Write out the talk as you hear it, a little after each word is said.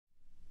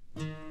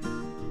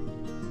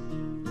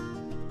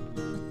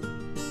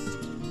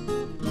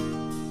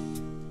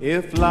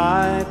If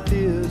life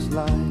is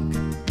like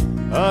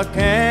a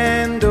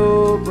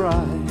candle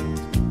bright,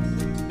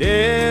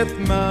 death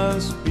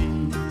must be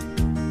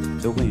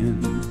the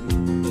wind.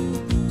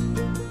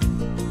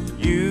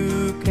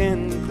 You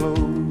can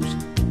close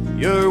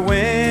your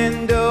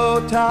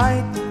window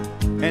tight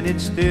and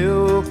it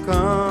still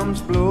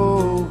comes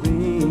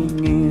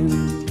blowing in.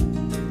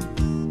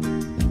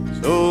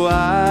 So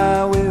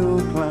I will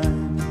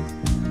climb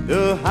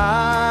the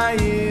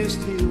highest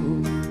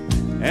hill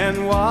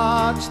and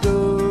watch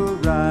the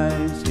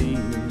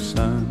rising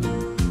sun.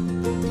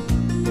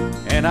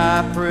 And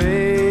I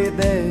pray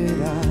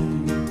that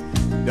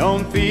I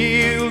don't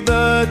feel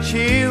the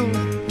chill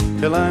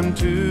till I'm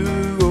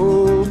too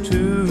old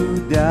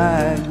to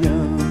die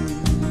young.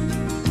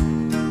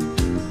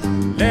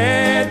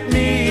 Let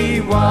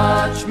me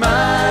watch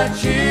my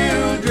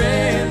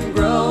children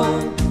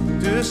grow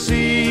to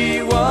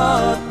see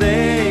what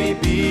they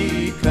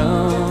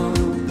become.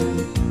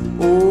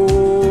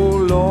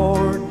 Oh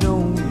Lord,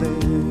 don't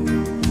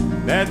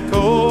let that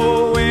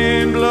cold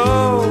wind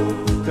blow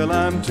till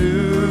I'm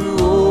too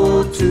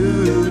old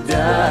to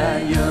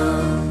die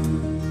young.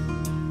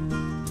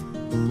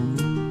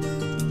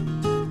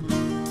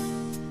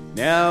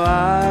 Now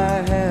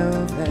I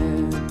have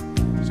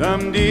had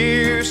some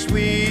dear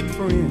sweet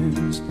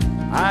friends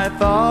I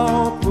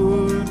thought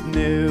would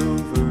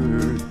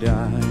never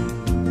die.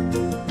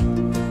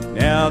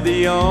 Now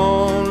the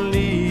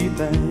only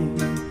thing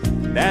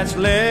that's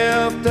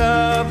left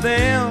of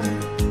them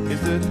is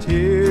the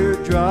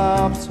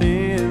teardrops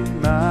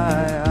in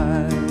my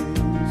eyes.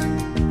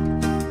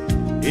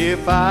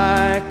 If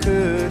I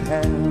could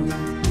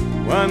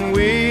have one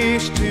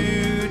wish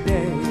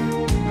today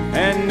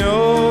and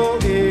know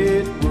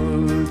it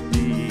would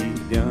be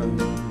done,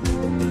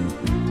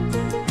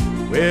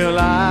 well,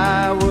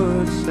 I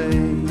would say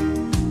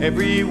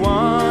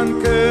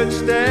everyone could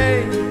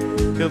stay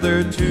till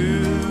they're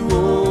too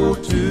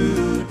old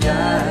to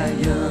die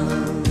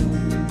young.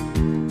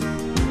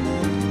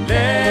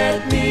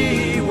 Let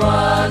me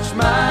watch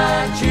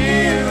my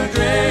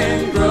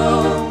children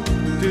grow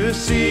to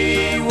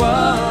see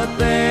what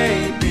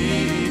they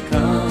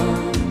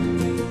become.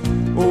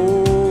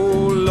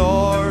 Oh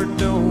Lord,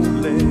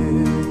 don't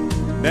let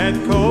that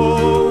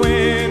cold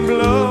wind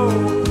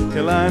blow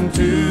till I'm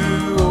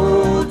too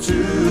old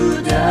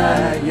to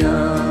die young.